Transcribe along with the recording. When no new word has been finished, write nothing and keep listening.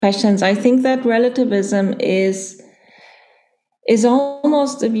questions. I think that relativism is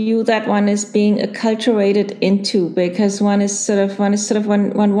almost a view that one is being acculturated into, because one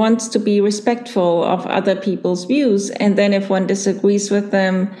wants to be respectful of other people's views, and then if one disagrees with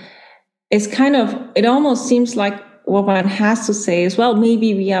them, it almost seems like what one has to say is, well,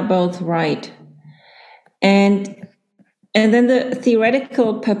 maybe we are both right. And then the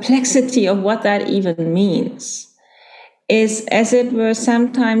theoretical perplexity of what that even means is, as it were,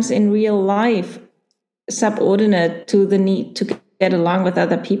 sometimes in real life subordinate to the need to get along with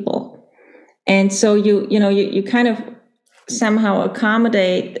other people. And so you kind of somehow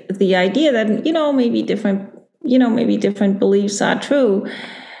accommodate the idea that, maybe different beliefs are true,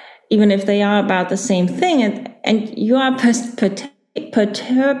 even if they are about the same thing. And you are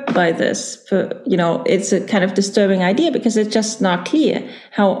perturbed by this. It's a kind of disturbing idea, because it's just not clear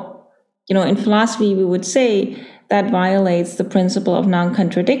how, in philosophy we would say that violates the principle of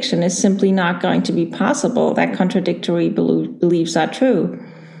non-contradiction. It's simply not going to be possible that contradictory beliefs are true.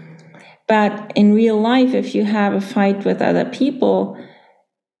 But in real life, if you have a fight with other people,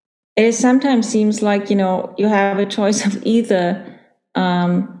 it sometimes seems like, you have a choice of either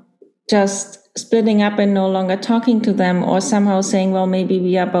just splitting up and no longer talking to them, or somehow saying, well, maybe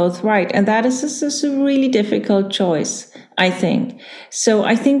we are both right. And that is a really difficult choice, I think. So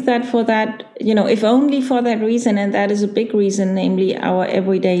I think that for that, if only for that reason, and that is a big reason, namely our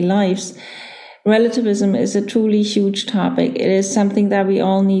everyday lives, relativism is a truly huge topic. It is something that we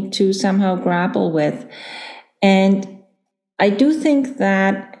all need to somehow grapple with. And I do think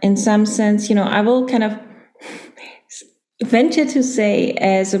that in some sense, I will kind of venture to say,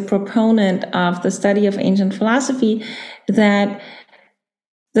 as a proponent of the study of ancient philosophy, that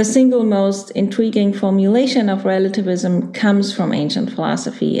the single most intriguing formulation of relativism comes from ancient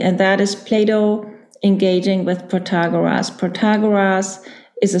philosophy, and that is Plato engaging with Protagoras. Protagoras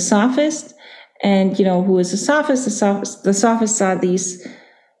is a sophist, and who is a sophist? The sophists are these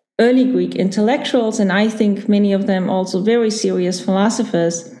early Greek intellectuals, and I think many of them also very serious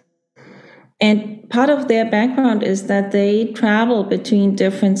philosophers. And part of their background is that they travel between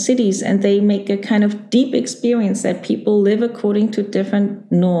different cities, and they make a kind of deep experience that people live according to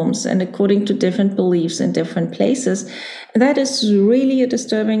different norms and according to different beliefs in different places. And that is really a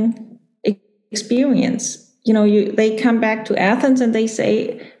disturbing experience. They come back to Athens and they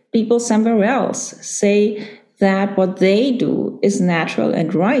say, people somewhere else say that what they do is natural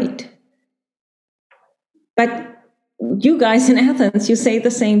and right. But you guys in Athens, you say the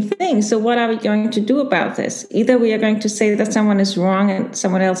same thing. So what are we going to do about this? Either we are going to say that someone is wrong and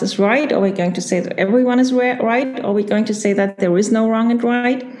someone else is right, or we're going to say that everyone is right, or we're going to say that there is no wrong and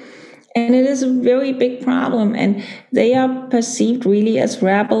right. And it is a very big problem. And they are perceived really as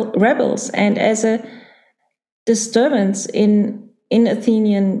rebels and as a disturbance in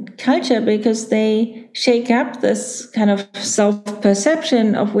Athenian culture, because they shake up this kind of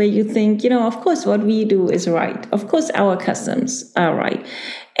self-perception of where you think, of course, what we do is right. Of course, our customs are right.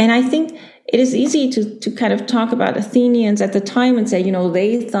 And I think it is easy to kind of talk about Athenians at the time and say,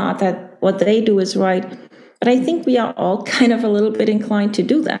 they thought that what they do is right. But I think we are all kind of a little bit inclined to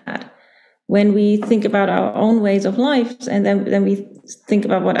do that when we think about our own ways of life, and then we think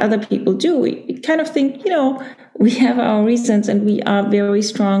about what other people do. We kind of think, we have our reasons, and we are very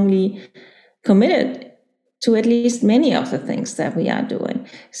strongly committed to at least many of the things that we are doing.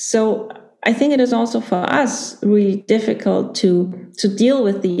 So I think it is also for us really difficult to deal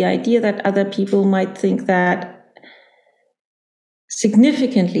with the idea that other people might think that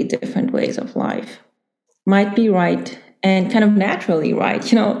significantly different ways of life might be right and kind of naturally right,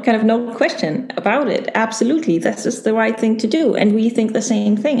 kind of no question about it. Absolutely, that's just the right thing to do. And we think the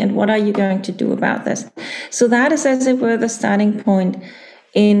same thing. And what are you going to do about this? So that is, as it were, the starting point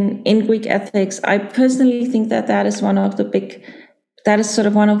in Greek ethics. I personally think that is one of the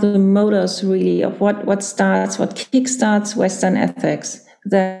motors really of what kickstarts Western ethics,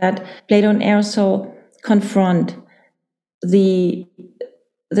 that Plato and Aristotle confront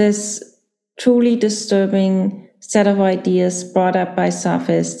this truly disturbing set of ideas brought up by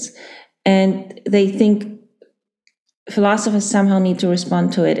sophists, and they think philosophers somehow need to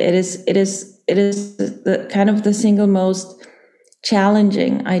respond to it. It is the kind of the single most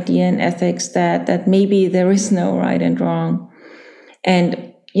challenging idea in ethics, that maybe there is no right and wrong.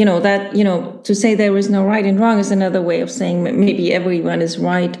 And to say there is no right and wrong is another way of saying maybe everyone is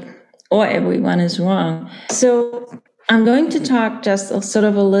right or everyone is wrong. So I'm going to talk just sort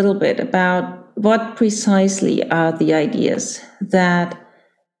of a little bit about what precisely are the ideas that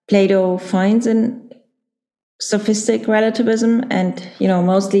Plato finds in sophistic relativism, and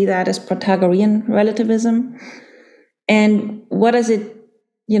mostly that is Protagorean relativism, and what does it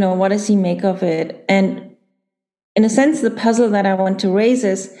what does he make of it? And in a sense, the puzzle that I want to raise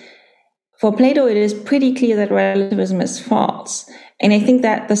is, for Plato, it is pretty clear that relativism is false. And I think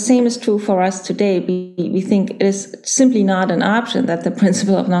that the same is true for us today. We think it is simply not an option that the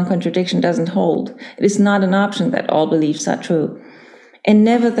principle of non-contradiction doesn't hold. It is not an option that all beliefs are true. And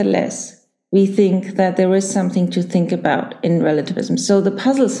nevertheless, we think that there is something to think about in relativism. So the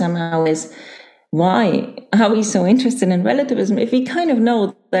puzzle somehow is, why are we so interested in relativism if we kind of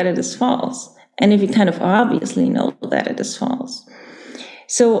know that it is false? And if we kind of obviously know that it is false?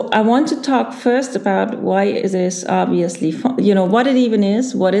 So I want to talk first about why it is obviously, what it even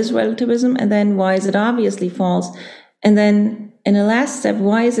is, what is relativism, and then why is it obviously false? And then in the last step,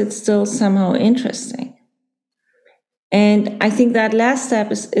 why is it still somehow interesting? And I think that last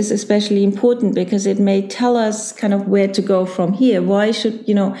step is especially important because it may tell us kind of where to go from here. Why should,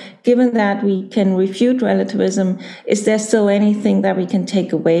 given that we can refute relativism, is there still anything that we can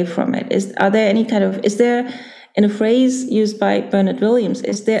take away from it? Is there, in a phrase used by Bernard Williams,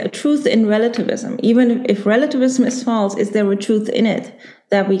 is there a truth in relativism? Even if relativism is false, is there a truth in it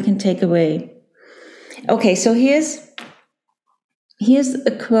that we can take away? Okay, so here's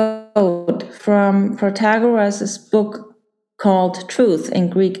a quote from Protagoras' book called Truth, in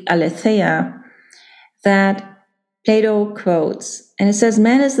Greek aletheia, that Plato quotes. And it says,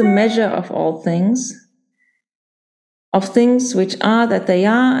 man is the measure of all things which are that they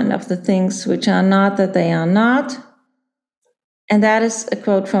are, and of the things which are not that they are not. And that is a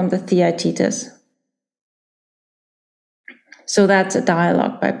quote from the Theaetetus. So that's a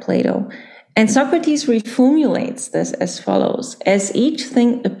dialogue by Plato. And Socrates reformulates this as follows: as each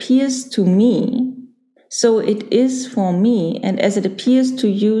thing appears to me, so it is for me, and as it appears to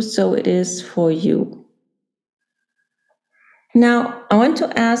you, so it is for you. Now, I want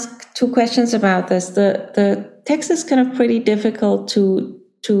to ask two questions about this. The text is kind of pretty difficult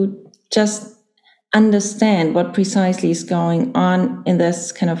to just understand what precisely is going on in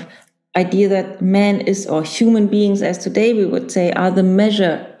this kind of idea that man is, or human beings as today we would say, are the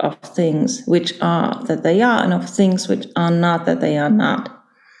measure of things which are that they are, and of things which are not that they are not.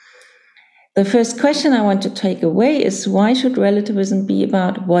 The first question I want to take away is, why should relativism be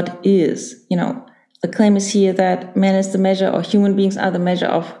about what is? The claim is here that man is the measure, or human beings are the measure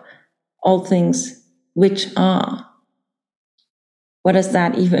of all things which are. What does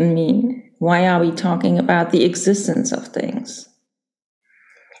that even mean? Why are we talking about the existence of things?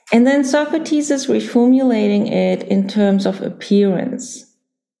 And then Socrates is reformulating it in terms of appearance.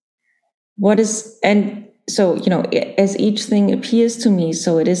 As each thing appears to me,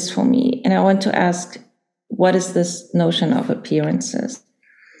 so it is for me. And I want to ask, what is this notion of appearances?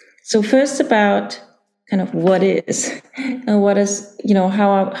 So first about kind of what is, and what is,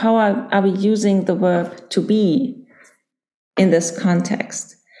 how are we using the verb to be in this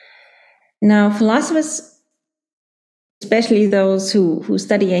context? Now, philosophers, especially those who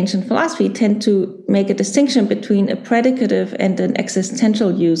study ancient philosophy, tend to make a distinction between a predicative and an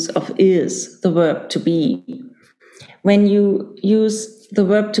existential use of is, the verb to be. When you use the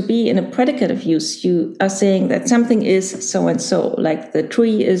verb to be in a predicative use, you are saying that something is so and so, like the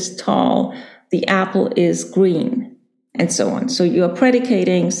tree is tall, the apple is green, and so on. So you are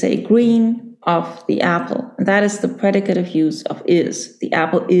predicating, say, green of the apple. And that is the predicative use of is. The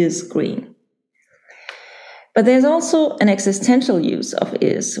apple is green. But there's also an existential use of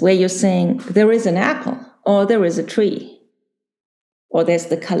is, where you're saying there is an apple, or there is a tree, or there's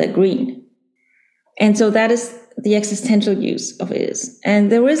the color green. And so that is the existential use of is.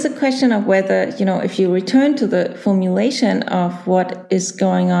 And there is a question of whether, if you return to the formulation of what is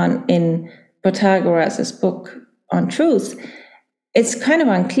going on in Protagoras' book on truth, it's kind of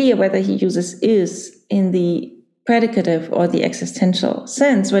unclear whether he uses is in the predicative or the existential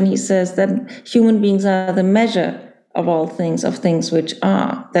sense when he says that human beings are the measure of all things, of things which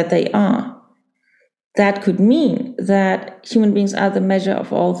are, that they are. That could mean that human beings are the measure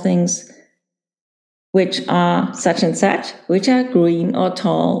of all things which are such and such, which are green or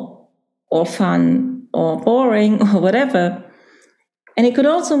tall or fun or boring or whatever. And it could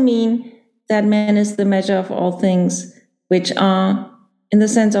also mean that man is the measure of all things which are, in the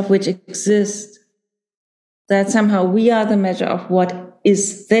sense of which exist, that somehow we are the measure of what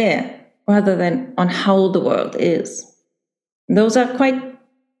is there rather than on how the world is. And those are quite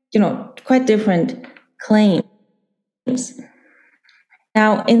different claims.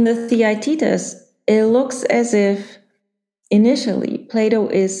 Now, in the Theaetetus, it looks as if initially Plato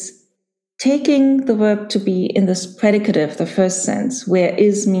is taking the verb to be in this predicative, the first sense, where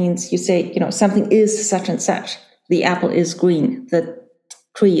is means you say, something is such and such. The apple is green, the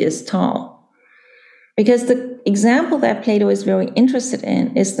tree is tall. Because the example that Plato is very interested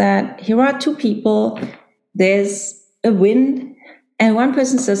in is that here are two people, there's a wind, and one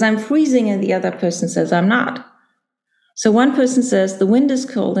person says, I'm freezing, and the other person says, I'm not. So one person says the wind is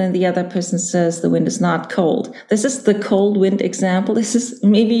cold, and the other person says the wind is not cold. This is the cold wind example. This is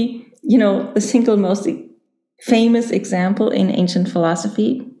maybe, the single most famous example in ancient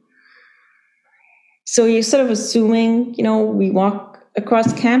philosophy. So you're sort of assuming, we walk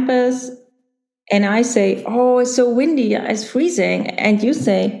across campus, and I say, oh, it's so windy, it's freezing. And you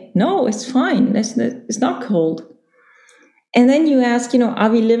say, no, it's fine. It's not cold. And then you ask, are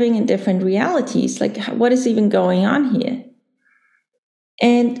we living in different realities? Like, what is even going on here?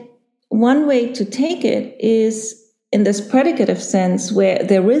 And one way to take it is in this predicative sense where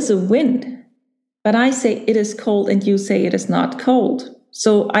there is a wind, but I say it is cold and you say it is not cold.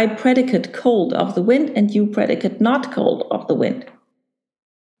 So I predicate cold of the wind and you predicate not cold of the wind.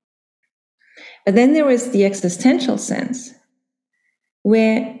 But then there is the existential sense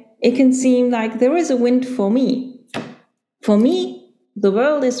where it can seem like there is a wind for me. For me, the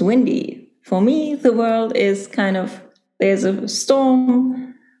world is windy. For me, the world is there's a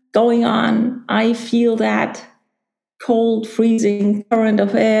storm going on. I feel that cold, freezing current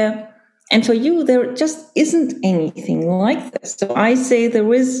of air. And for you, there just isn't anything like this. So I say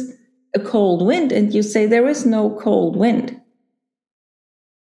there is a cold wind, and you say there is no cold wind.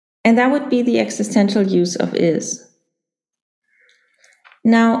 And that would be the existential use of is.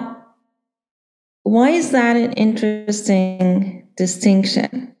 Now, why is that an interesting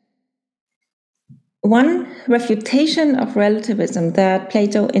distinction? One refutation of relativism that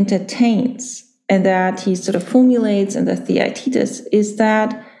Plato entertains and that he sort of formulates in the Theaetetus is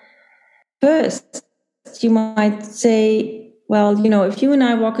that first, you might say, well, if you and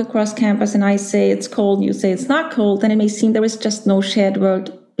I walk across campus and I say it's cold, you say it's not cold, then it may seem there is just no shared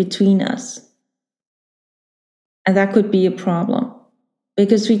world between us. And that could be a problem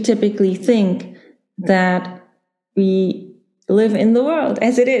because we typically think that we live in the world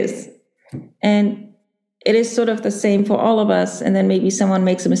as it is. And it is sort of the same for all of us. And then maybe someone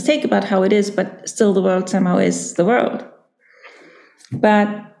makes a mistake about how it is, but still the world somehow is the world. But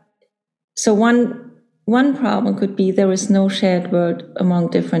so one problem could be there is no shared world among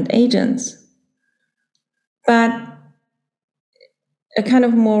different agents. But a kind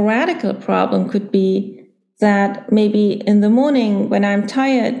of more radical problem could be that maybe in the morning when I'm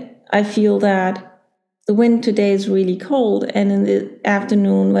tired, I feel that the wind today is really cold. And in the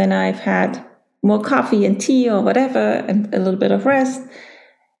afternoon when I've had more coffee and tea or whatever, and a little bit of rest,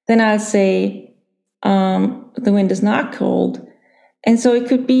 then I'll say the wind is not cold. And so it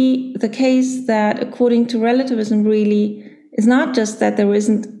could be the case that according to relativism, really, it's not just that there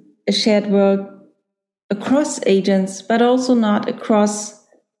isn't a shared world across agents, but also not across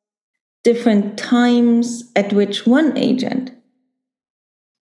different times at which one agent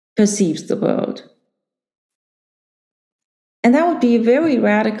perceives the world. And that would be a very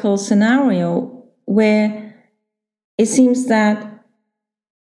radical scenario where it seems that,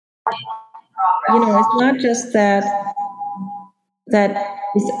 it's not just that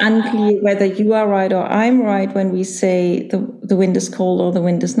it's unclear whether you are right or I'm right when we say the wind is cold or the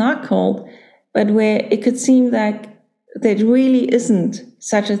wind is not cold, but where it could seem like there really isn't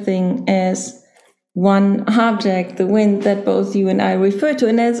such a thing as one object, the wind that both you and I refer to.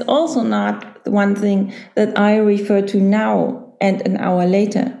 And there's also not the one thing that I refer to now and an hour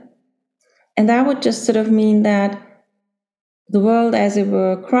later. And that would just sort of mean that the world, as it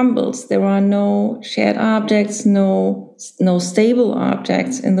were, crumbles. There are no shared objects, no stable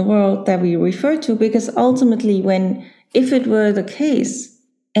objects in the world that we refer to, because ultimately if it were the case,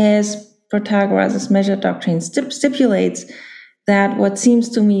 as Protagoras' measure doctrine stipulates, that what seems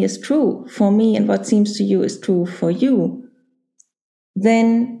to me is true for me and what seems to you is true for you,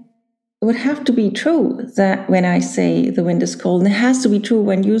 then it would have to be true that when I say the wind is cold, and it has to be true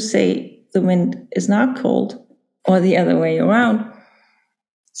when you say the wind is not cold, or the other way around.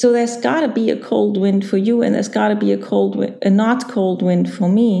 So there's got to be a cold wind for you, and there's got to be a not cold wind for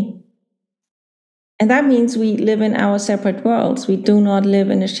me. And that means we live in our separate worlds. We do not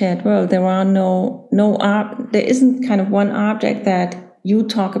live in a shared world. There are there isn't kind of one object that you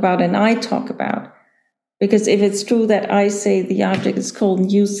talk about and I talk about. Because if it's true that I say the object is cold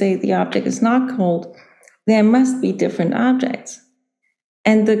and you say the object is not cold, there must be different objects.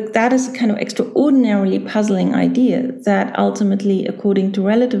 And that is a kind of extraordinarily puzzling idea that ultimately, according to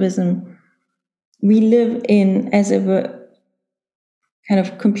relativism, we live in, as it were, kind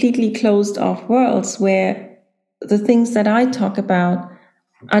of completely closed off worlds where the things that I talk about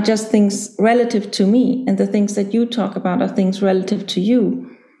are just things relative to me, and the things that you talk about are things relative to you.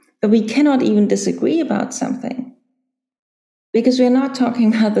 but we cannot even disagree about something because we're not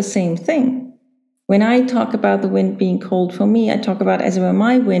talking about the same thing. When I talk about the wind being cold for me, I talk about as it were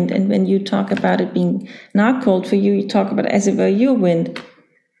my wind. And when you talk about it being not cold for you, you talk about as it were your wind.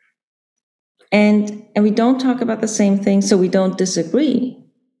 And we don't talk about the same thing, so we don't disagree.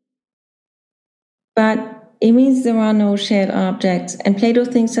 But it means there are no shared objects. And Plato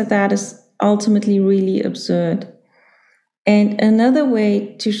thinks that that is ultimately really absurd. And another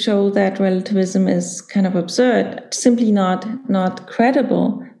way to show that relativism is kind of absurd, simply not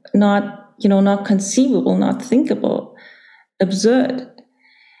credible, not conceivable, not thinkable, absurd,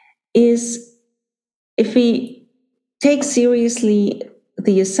 is if we take seriously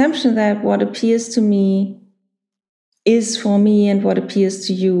the assumption that what appears to me is for me and what appears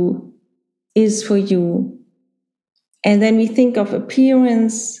to you is for you. And then we think of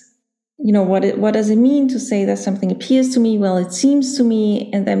appearance, what does it mean to say that something appears to me? Well, it seems to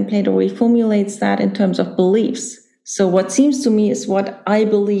me, and then Plato reformulates that in terms of beliefs. So what seems to me is what I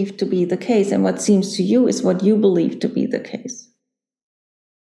believe to be the case, and what seems to you is what you believe to be the case.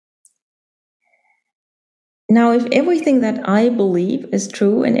 Now, if everything that I believe is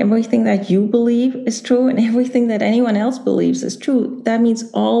true, and everything that you believe is true, and everything that anyone else believes is true, that means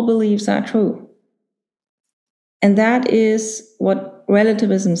all beliefs are true. And that is what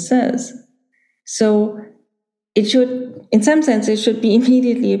relativism says. So it should, in some sense, it should be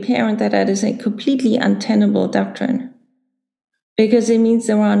immediately apparent that that is a completely untenable doctrine, because it means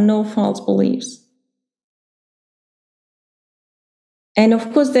there are no false beliefs. And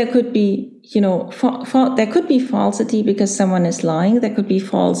of course, there could be, there could be falsity because someone is lying. There could be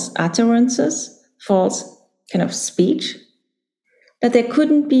false utterances, false kind of speech. But there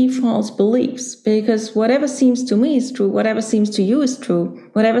couldn't be false beliefs, because whatever seems to me is true, whatever seems to you is true,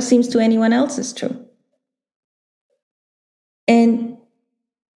 whatever seems to anyone else is true. And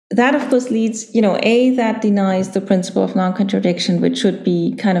that, of course, leads, that denies the principle of non-contradiction, which should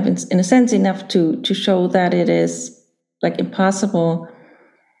be kind of, in a sense, enough to show that it is like impossible.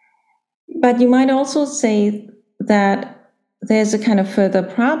 But you might also say that there's a kind of further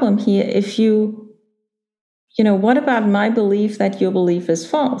problem here. If what about my belief that your belief is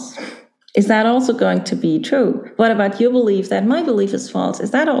false? Is that also going to be true? What about your belief that my belief is false? Is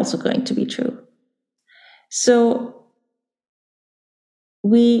that also going to be true? So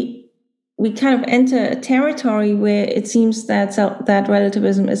we kind of enter a territory where it seems that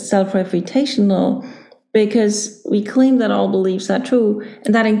relativism is self-refutational, because we claim that all beliefs are true,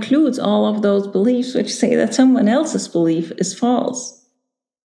 and that includes all of those beliefs which say that someone else's belief is false.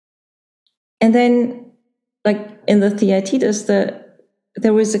 And then, like in the Theaetetus,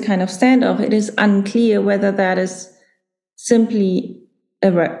 there is a kind of standoff. It is unclear whether that is simply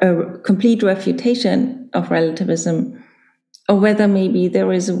a complete refutation of relativism, or whether maybe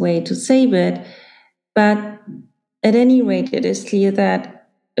there is a way to save it. But at any rate, it is clear that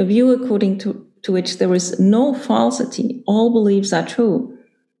a view according to which there is no falsity, all beliefs are true,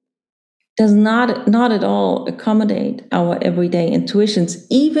 does not at all accommodate our everyday intuitions,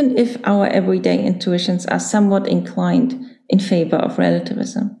 even if our everyday intuitions are somewhat inclined in favor of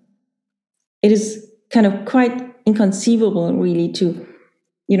relativism. It is kind of quite inconceivable, really, to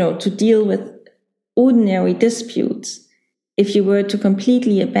deal with ordinary disputes if you were to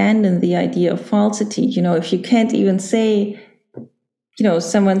completely abandon the idea of falsity. If you can't even say,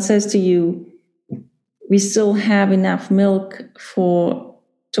 someone says to you, we still have enough milk for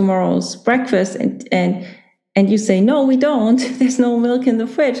tomorrow's breakfast, and you say, no, we don't, there's no milk in the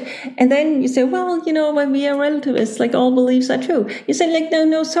fridge. And then you say, well, when we are relativists, like all beliefs are true. You say, like,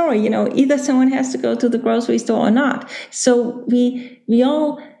 no, sorry, either someone has to go to the grocery store or not. So we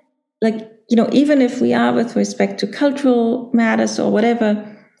all, like, even if we are with respect to cultural matters or whatever,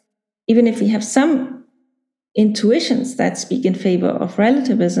 even if we have some intuitions that speak in favor of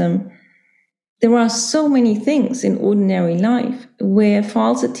relativism, there are so many things in ordinary life where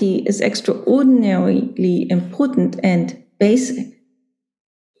falsity is extraordinarily important and basic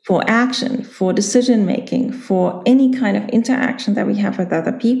for action, for decision-making, for any kind of interaction that we have with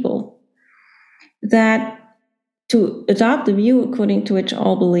other people, that to adopt the view according to which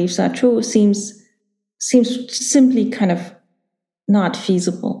all beliefs are true seems simply kind of not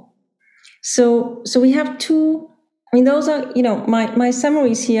feasible. So we have two. I mean, those are, my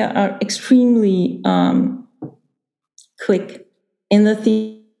summaries here are extremely quick. In the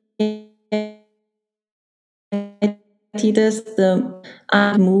Theaetetus,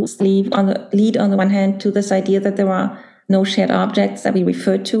 the moves lead on the one hand to this idea that there are no shared objects that we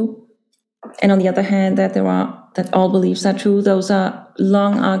refer to, and on the other hand that all beliefs are true. Those are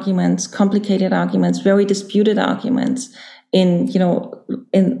long arguments, complicated arguments, very disputed arguments, in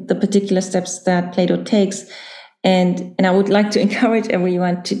the particular steps that Plato takes. And I would like to encourage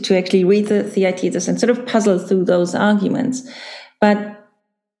everyone to actually read the Theaetetus and sort of puzzle through those arguments. But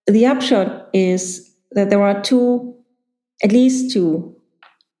the upshot is that there are at least two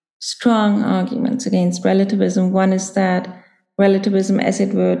strong arguments against relativism. One is that relativism, as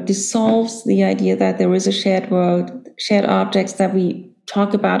it were, dissolves the idea that there is a shared world, shared objects that we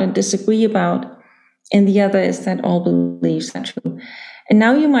talk about and disagree about. And the other is that all beliefs are true. And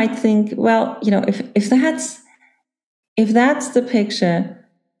now you might think, well, if that's the picture,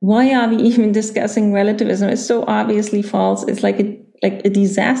 why are we even discussing relativism? It's so obviously false. It's like a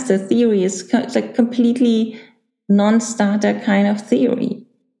disaster theory. It's like completely non-starter kind of theory.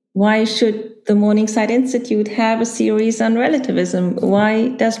 Why should the Morningside Institute have a series on relativism? Why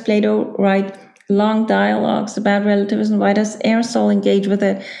does Plato write long dialogues about relativism? Why does Aristotle engage with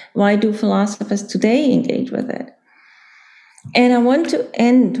it? Why do philosophers today engage with it? And I want to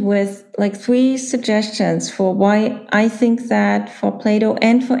end with like 3 suggestions for why I think that for Plato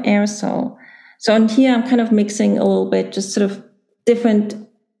and for Aristotle. So on here, I'm kind of mixing a little bit, just sort of different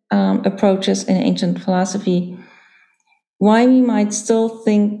approaches in ancient philosophy. Why we might still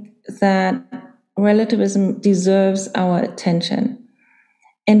think that relativism deserves our attention.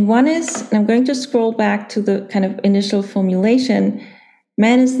 And one is, and I'm going to scroll back to the kind of initial formulation,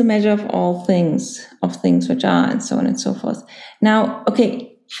 man is the measure of all things, of things which are, and so on and so forth. Now,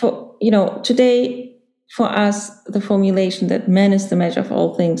 okay, today for us, the formulation that man is the measure of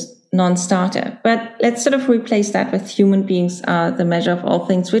all things, non-starter. But let's sort of replace that with human beings are the measure of all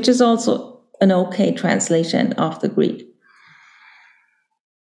things, which is also an okay translation of the Greek.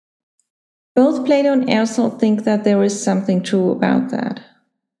 Both Plato and Aristotle think that there is something true about that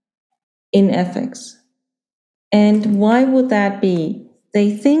in ethics. And why would that be?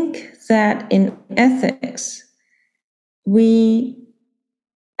 They think that in ethics, we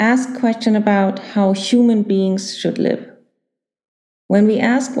ask question about how human beings should live. When we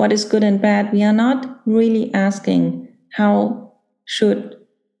ask what is good and bad, we are not really asking how should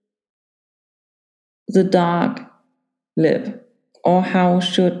the dog live or how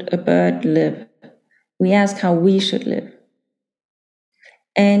should a bird live. We ask how we should live.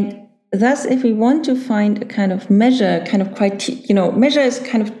 And thus, if we want to find a kind of measure, kind of criteria, measure is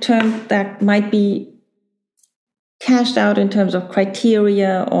kind of term that might be cashed out in terms of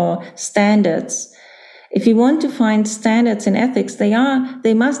criteria or standards. If we want to find standards in ethics,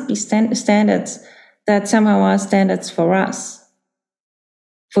 they must be standards that somehow are standards for us,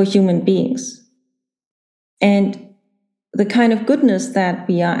 for human beings. And the kind of goodness that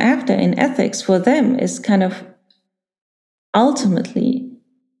we are after in ethics for them is kind of ultimately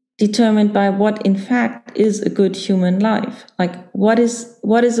determined by what in fact is a good human life. Like what is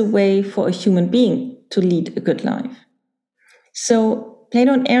a way for a human being to lead a good life? So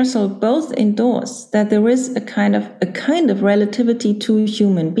Plato and Aristotle both endorse that there is a kind of relativity to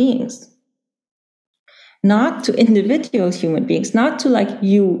human beings. Not to individual human beings, not to like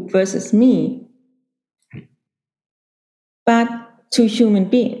you versus me, but to human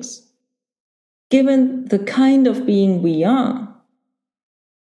beings. Given the kind of being we are,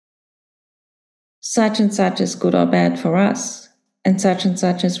 such and such is good or bad for us, and such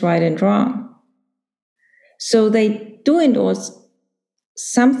is right and wrong. So they do endorse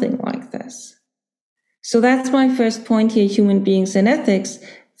something like this. So that's my first point here, human beings and ethics,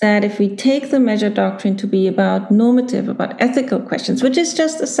 that if we take the measure doctrine to be about normative, about ethical questions, which is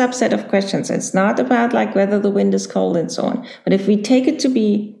just a subset of questions, it's not about like whether the wind is cold and so on, but if we take it to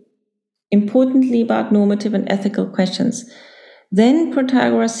be importantly about normative and ethical questions, then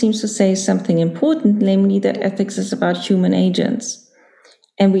Protagoras seems to say something important, namely that ethics is about human agents.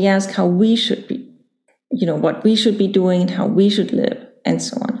 And we ask how we should be, what we should be doing and how we should live and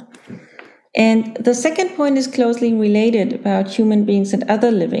so on. And the second point is closely related about human beings and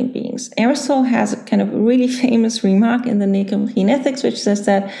other living beings. Aristotle has a kind of really famous remark in the Nicomachean Ethics, which says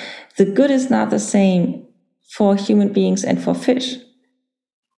that the good is not the same for human beings and for fish.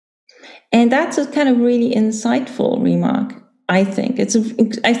 And that's a kind of really insightful remark, I think. It's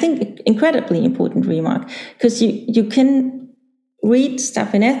incredibly important remark, because you can read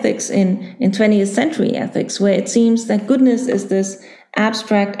stuff in ethics in 20th century ethics, where it seems that goodness is this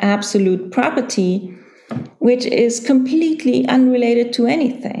abstract, absolute property, which is completely unrelated to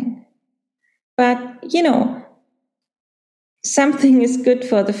anything. But, something is good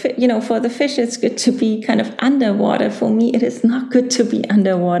for the fish. For the fish, it's good to be kind of underwater. For me, it is not good to be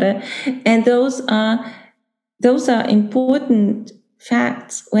underwater. And those are important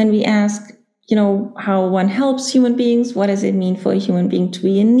facts when we ask how one helps human beings. What does it mean for a human being to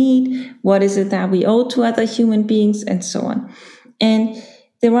be in need? What is it that we owe to other human beings, and so on. And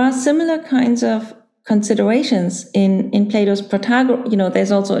there are similar kinds of considerations in Plato's Protagoras.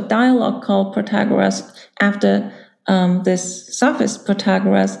 There's also a dialogue called Protagoras after this sophist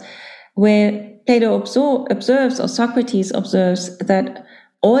Protagoras, where Plato observes, or Socrates observes, that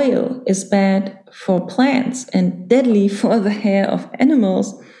oil is bad for plants and deadly for the hair of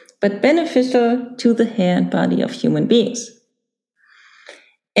animals, but beneficial to the hair and body of human beings.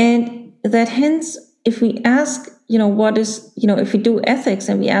 And that hence, if we ask, if we do ethics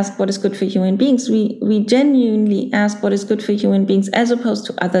and we ask what is good for human beings, we genuinely ask what is good for human beings as opposed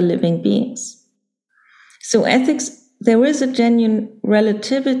to other living beings. So ethics, there is a genuine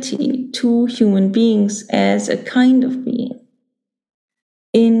relativity to human beings as a kind of being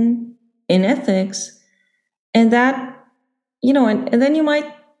in ethics. And that, and then you might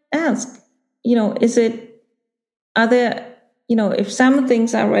ask, are there, if some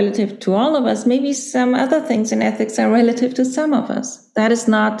things are relative to all of us, maybe some other things in ethics are relative to some of us. That is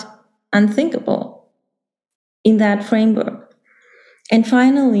not unthinkable in that framework. And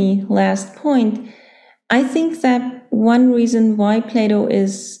finally, last point, I think that one reason why Plato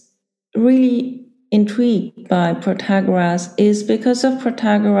is really intrigued by Protagoras is because of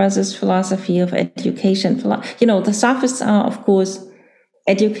Protagoras' philosophy of education. The sophists are, of course,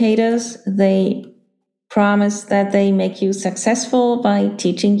 educators. They promise that they make you successful by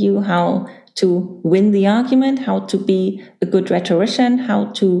teaching you how to win the argument, how to be a good rhetorician, how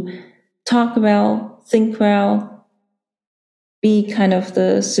to talk well, think well, be kind of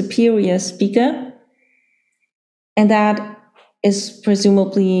the superior speaker. And that is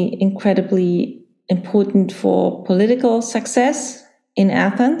presumably incredibly important for political success in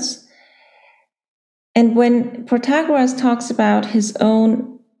Athens. And when Protagoras talks about his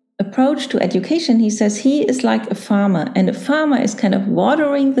own approach to education, he says he is like a farmer, and a farmer is kind of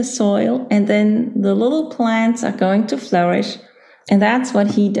watering the soil, and then the little plants are going to flourish, and that's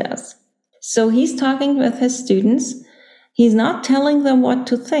what he does. So he's talking with his students. He's not telling them what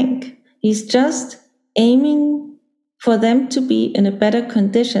to think. He's just aiming for them to be in a better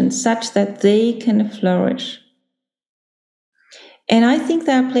condition such that they can flourish. And I think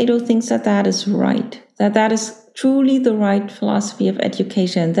that Plato thinks that that is right, that is truly the right philosophy of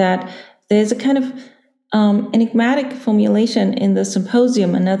education, that there's a kind of enigmatic formulation in the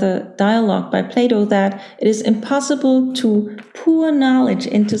Symposium, another dialogue by Plato, that it is impossible to pour knowledge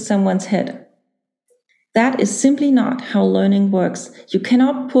into someone's head. That is simply not how learning works. You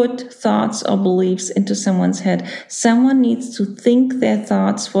cannot put thoughts or beliefs into someone's head. Someone needs to think their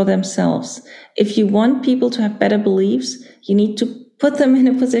thoughts for themselves. If you want people to have better beliefs, you need to put them in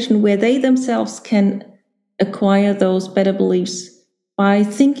a position where they themselves can acquire those better beliefs by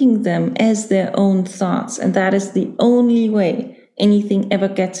thinking them as their own thoughts. And that is the only way anything ever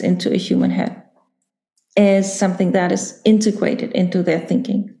gets into a human head, as something that is integrated into their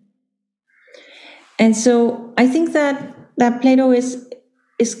thinking. And so I think that Plato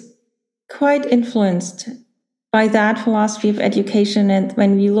is quite influenced by that philosophy of education. And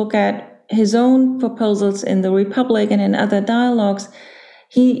when we look at his own proposals in the Republic and in other dialogues,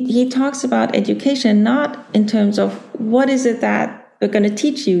 he talks about education not in terms of what is it that we're going to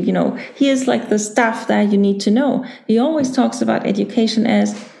teach you, here's like the stuff that you need to know. He always talks about education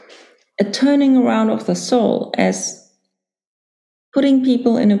as a turning around of the soul, as putting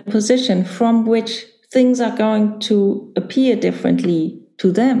people in a position from which things are going to appear differently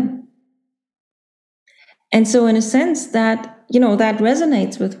to them. And so in a sense that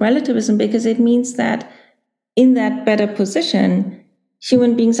resonates with relativism, because it means that in that better position,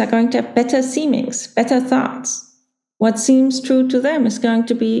 human beings are going to have better seemings, better thoughts. What seems true to them is going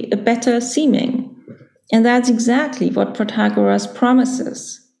to be a better seeming. And that's exactly what Protagoras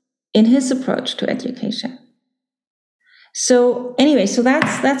promises in his approach to education. So anyway, so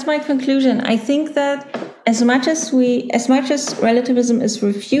that's my conclusion. I think that as much as relativism is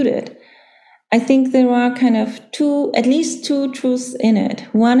refuted, I think there are kind of at least two truths in it.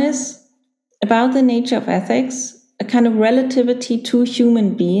 One is about the nature of ethics, a kind of relativity to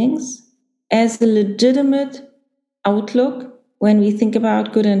human beings as a legitimate outlook when we think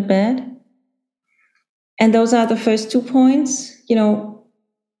about good and bad. And those are the first 2 points,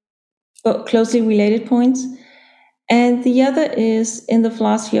 closely related points. And the other is in the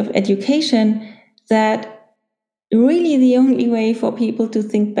philosophy of education, that really the only way for people to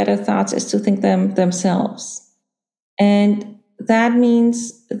think better thoughts is to think them themselves. And that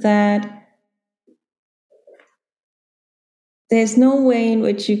means that there's no way in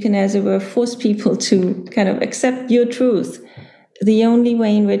which you can, as it were, force people to kind of accept your truth. the only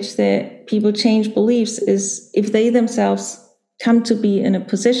way in which the people change beliefs is if they themselves come to be in a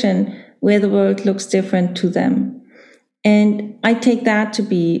position where the world looks different to them. And I take that to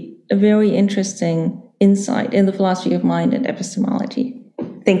be a very interesting insight in the philosophy of mind and epistemology.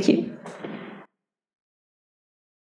 Thank you.